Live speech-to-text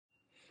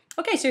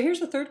Okay, so here's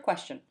the third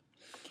question.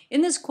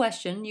 In this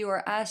question, you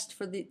are asked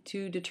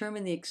to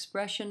determine the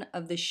expression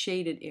of the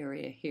shaded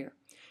area here.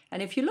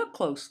 And if you look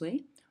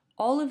closely,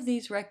 all of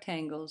these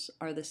rectangles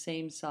are the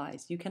same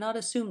size. You cannot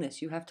assume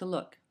this. You have to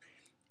look.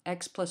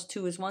 X plus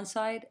 2 is one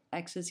side,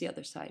 x is the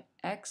other side.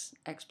 X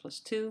plus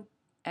 2,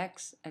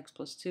 x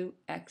plus 2,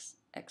 x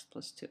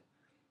plus 2.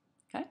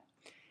 Okay?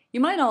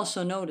 You might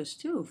also notice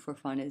too, for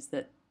fun, is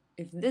that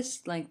if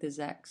this length is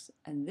x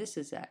and this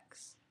is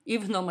x,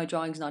 even though my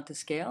drawing's not to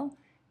scale,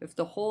 if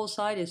the whole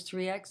side is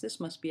 3x, this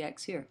must be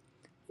x here.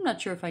 I'm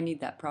not sure if I need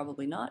that,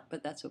 probably not,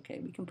 but that's okay.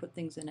 We can put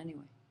things in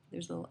anyway.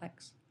 There's a little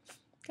x.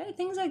 Okay,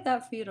 things like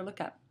that for you to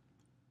look at.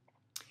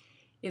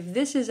 If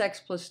this is x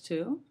plus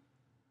 2,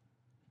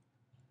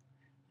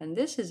 and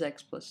this is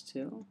x plus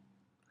 2,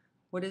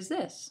 what is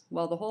this?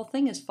 Well, the whole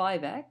thing is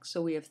 5x,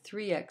 so we have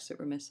 3x that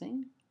we're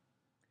missing.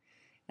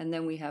 And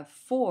then we have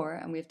 4,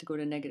 and we have to go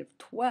to negative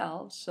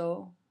 12,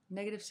 so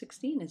negative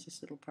 16 is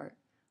this little part.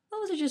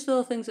 Those are just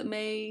little things that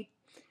may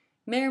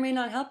or may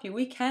not help you.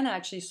 We can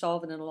actually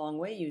solve it in a long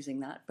way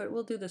using that, but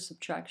we'll do the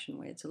subtraction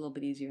way. It's a little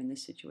bit easier in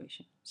this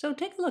situation. So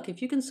take a look.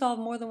 If you can solve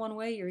more than one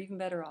way, you're even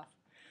better off.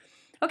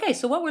 Okay,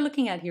 so what we're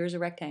looking at here is a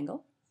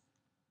rectangle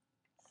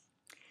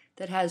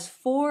that has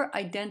 4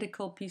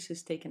 identical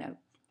pieces taken out.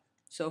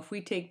 So if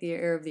we take the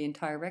area of the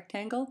entire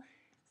rectangle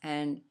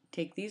and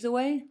take these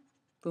away,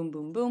 boom,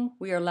 boom, boom,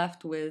 we are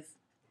left with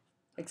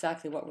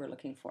exactly what we're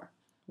looking for.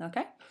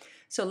 Okay,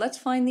 so let's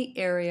find the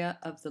area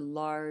of the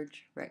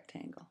large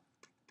rectangle.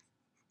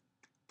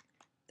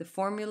 The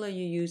formula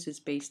you use is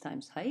base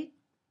times height.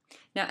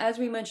 Now, as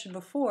we mentioned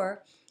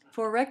before,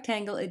 for a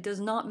rectangle, it does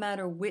not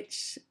matter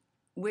which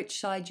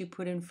side you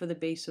put in for the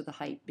base or the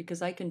height,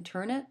 because I can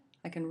turn it,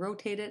 I can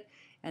rotate it,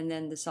 and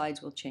then the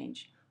sides will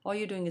change. All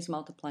you're doing is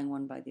multiplying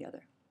one by the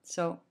other.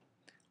 So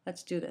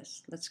let's do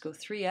this. Let's go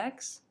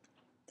 3x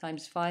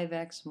times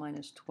 5x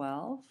minus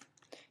 12.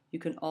 You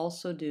can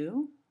also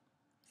do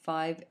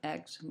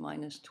 5x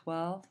minus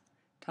 12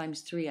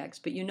 times 3x.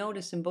 But you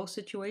notice in both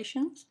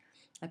situations,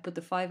 I put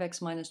the 5x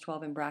minus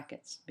 12 in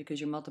brackets because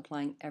you're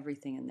multiplying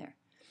everything in there.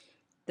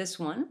 This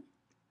one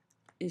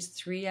is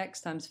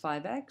 3x times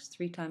 5x.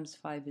 3 times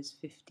 5 is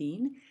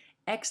 15.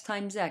 X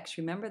times x,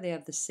 remember they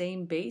have the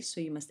same base, so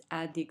you must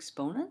add the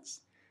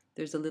exponents.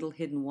 There's a little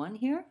hidden 1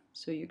 here,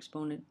 so your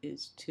exponent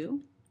is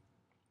 2.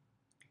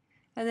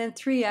 And then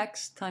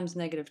 3x times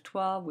negative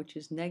 12, which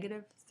is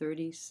negative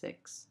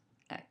 36x.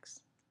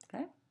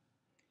 Okay?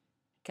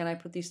 Can I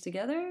put these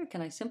together?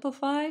 Can I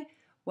simplify?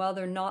 Well,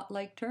 they're not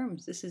like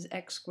terms. This is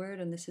x squared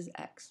and this is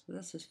x. So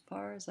that's as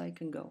far as I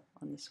can go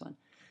on this one.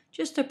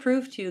 Just to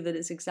prove to you that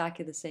it's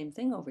exactly the same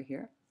thing over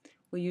here,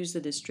 we'll use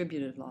the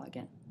distributive law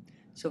again.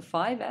 So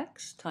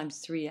 5x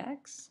times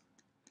 3x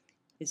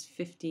is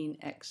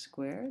 15x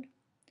squared.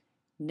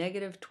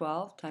 Negative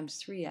 12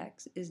 times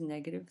 3x is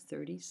negative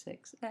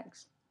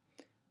 36x.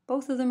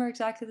 Both of them are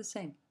exactly the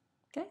same.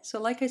 Okay,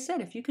 so like I said,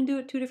 if you can do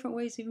it 2 different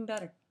ways, even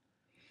better.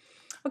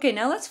 Okay,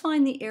 now let's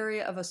find the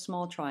area of a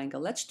small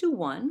triangle. Let's do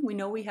 1. We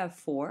know we have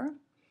 4.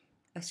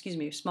 Excuse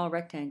me, a small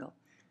rectangle.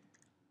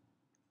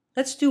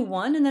 Let's do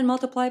 1 and then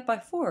multiply it by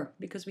 4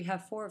 because we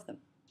have 4 of them.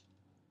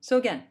 So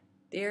again,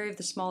 the area of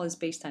the small is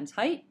base times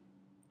height.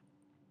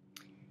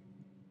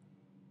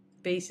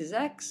 Base is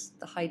x,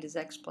 the height is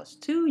x plus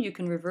 2. You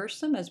can reverse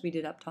them as we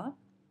did up top,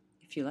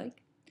 if you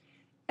like.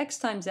 X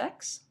times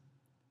x,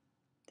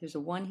 there's a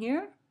 1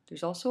 here.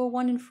 There's also a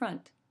 1 in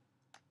front.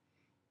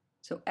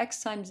 So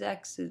x times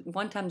x,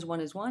 1 times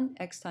 1 is 1.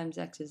 X times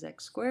x is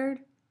x squared.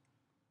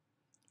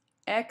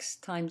 X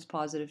times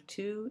positive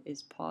 2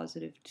 is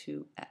positive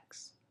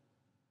 2x.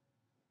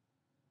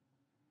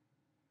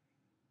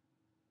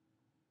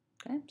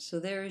 Okay, so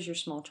there is your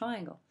small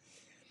triangle.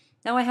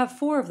 Now I have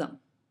 4 of them.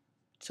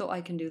 So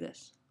I can do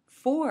this.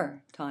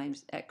 4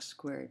 times x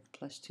squared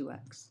plus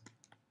 2x.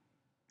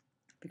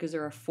 Because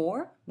there are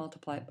 4,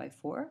 multiply it by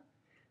 4,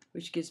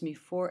 which gives me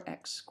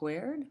 4x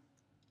squared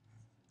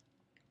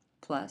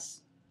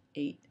plus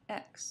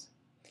 8x.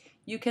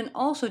 You can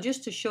also,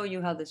 just to show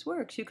you how this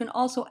works, you can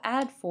also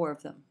add 4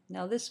 of them.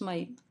 Now this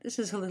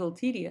is a little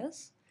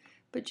tedious,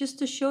 but just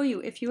to show you,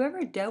 if you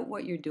ever doubt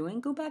what you're doing,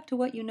 go back to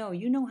what you know.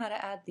 You know how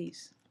to add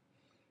these.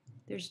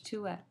 There's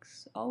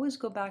 2x. Always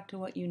go back to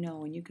what you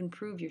know and you can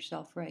prove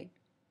yourself right.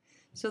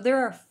 So there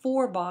are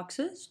 4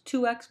 boxes.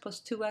 2x plus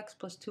 2x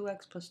plus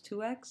 2x plus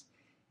 2x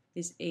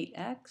is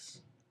 8x.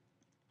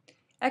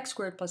 X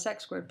squared plus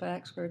x squared plus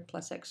x squared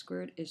plus x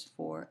squared is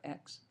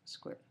 4x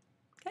squared.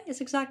 Okay,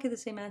 it's exactly the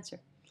same answer.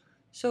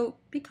 So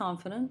be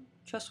confident,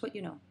 trust what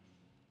you know.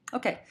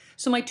 Okay,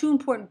 so my 2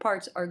 important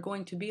parts are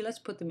going to be, let's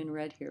put them in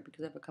red here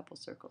because I have a couple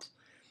circles.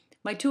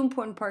 My 2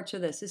 important parts are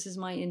this. This is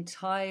my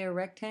entire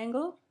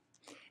rectangle,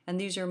 and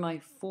these are my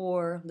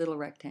 4 little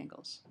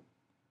rectangles.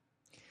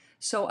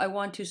 So I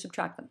want to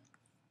subtract them.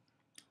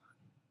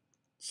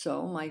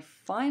 So my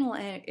final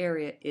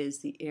area is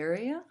the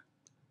area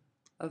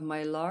of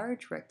my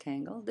large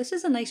rectangle. This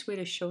is a nice way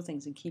to show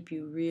things and keep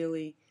you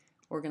really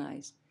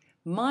organized.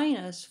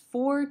 Minus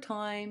 4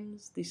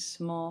 times the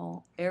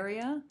small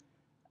area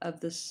of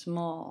the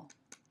small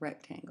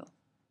rectangle.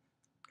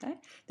 Okay?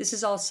 This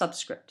is all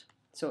subscript.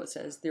 So it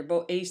says they're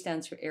both, A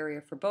stands for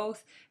area for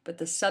both, but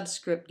the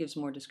subscript gives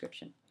more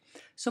description.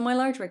 So my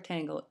large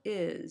rectangle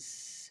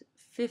is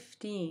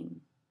 15x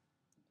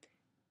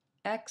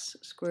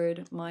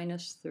squared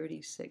minus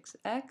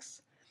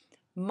 36x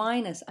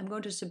minus, I'm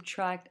going to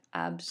subtract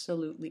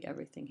absolutely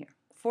everything here.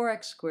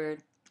 4x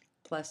squared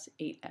plus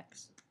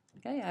 8x.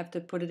 Okay, I have to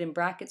put it in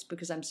brackets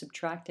because I'm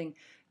subtracting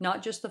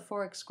not just the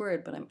 4x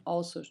squared, but I'm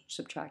also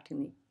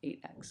subtracting the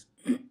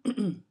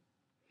 8x.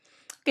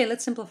 Okay,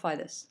 let's simplify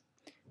this.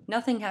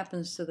 Nothing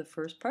happens to the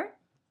first part.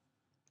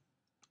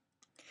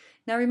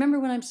 Now remember,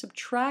 when I'm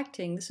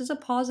subtracting, this is a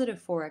positive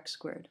 4x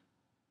squared.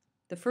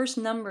 The first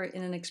number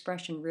in an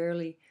expression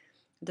rarely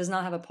does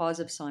not have a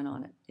positive sign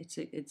on it.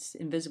 It's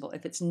invisible.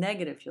 If it's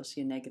negative, you'll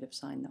see a negative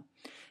sign though.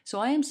 So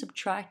I am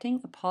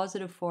subtracting a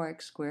positive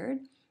 4x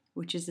squared,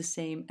 which is the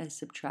same as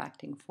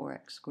subtracting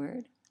 4x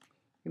squared.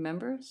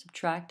 Remember,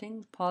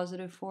 subtracting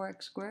positive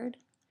 4x squared.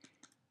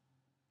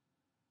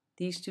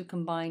 These two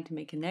combine to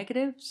make a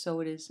negative, so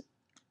it is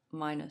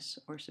minus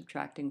or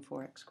subtracting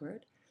 4x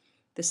squared.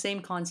 The same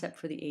concept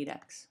for the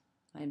 8x.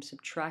 I am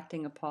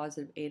subtracting a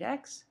positive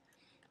 8x,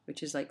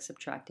 which is like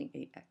subtracting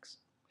 8x.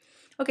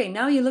 Okay,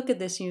 now you look at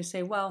this and you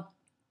say, well,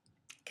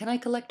 can I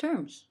collect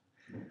terms?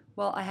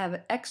 Well, I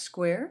have x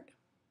squared.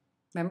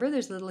 Remember,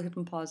 there's a little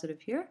hidden positive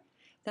here.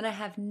 Then I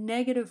have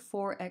negative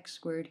 4x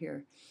squared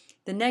here.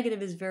 The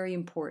negative is very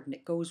important.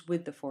 It goes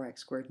with the 4x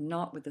squared,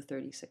 not with the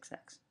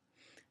 36x.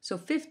 So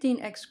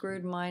 15x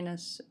squared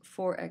minus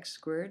 4x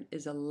squared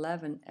is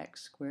 11x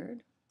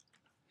squared.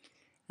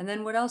 And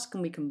then what else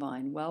can we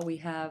combine? Well, we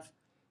have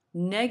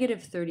negative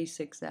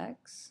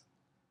 36x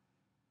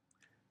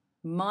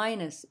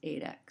minus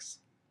 8x.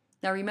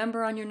 Now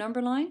remember, on your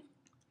number line,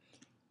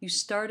 you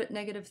start at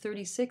negative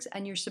 36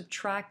 and you're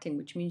subtracting,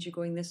 which means you're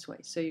going this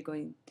way. So you're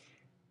going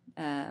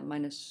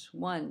minus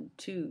 1,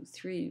 2,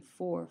 3,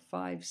 4,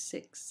 5,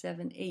 6,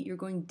 7, 8. You're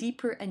going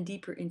deeper and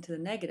deeper into the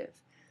negative.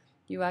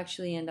 You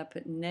actually end up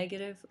at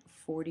negative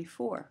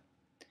 44.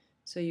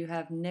 So you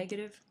have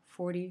negative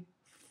 44x.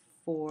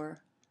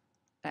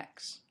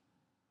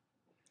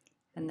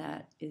 And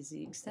that is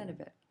the extent of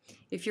it.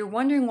 If you're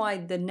wondering why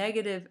the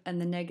negative and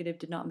the negative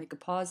did not make a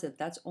positive,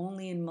 that's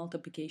only in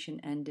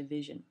multiplication and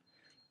division.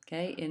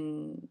 Okay,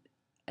 in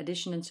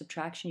addition and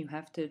subtraction, you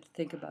have to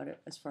think about it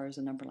as far as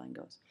the number line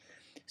goes.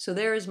 So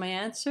there is my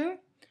answer.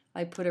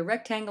 I put a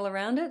rectangle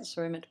around it.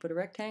 Sorry, I meant to put a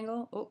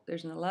rectangle. Oh,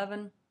 there's an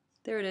 11.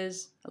 There it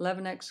is,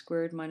 11x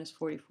squared minus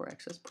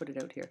 44x. Let's put it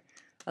out here.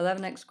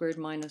 11x squared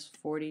minus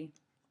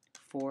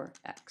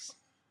 44x.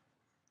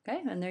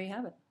 Okay, and there you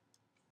have it.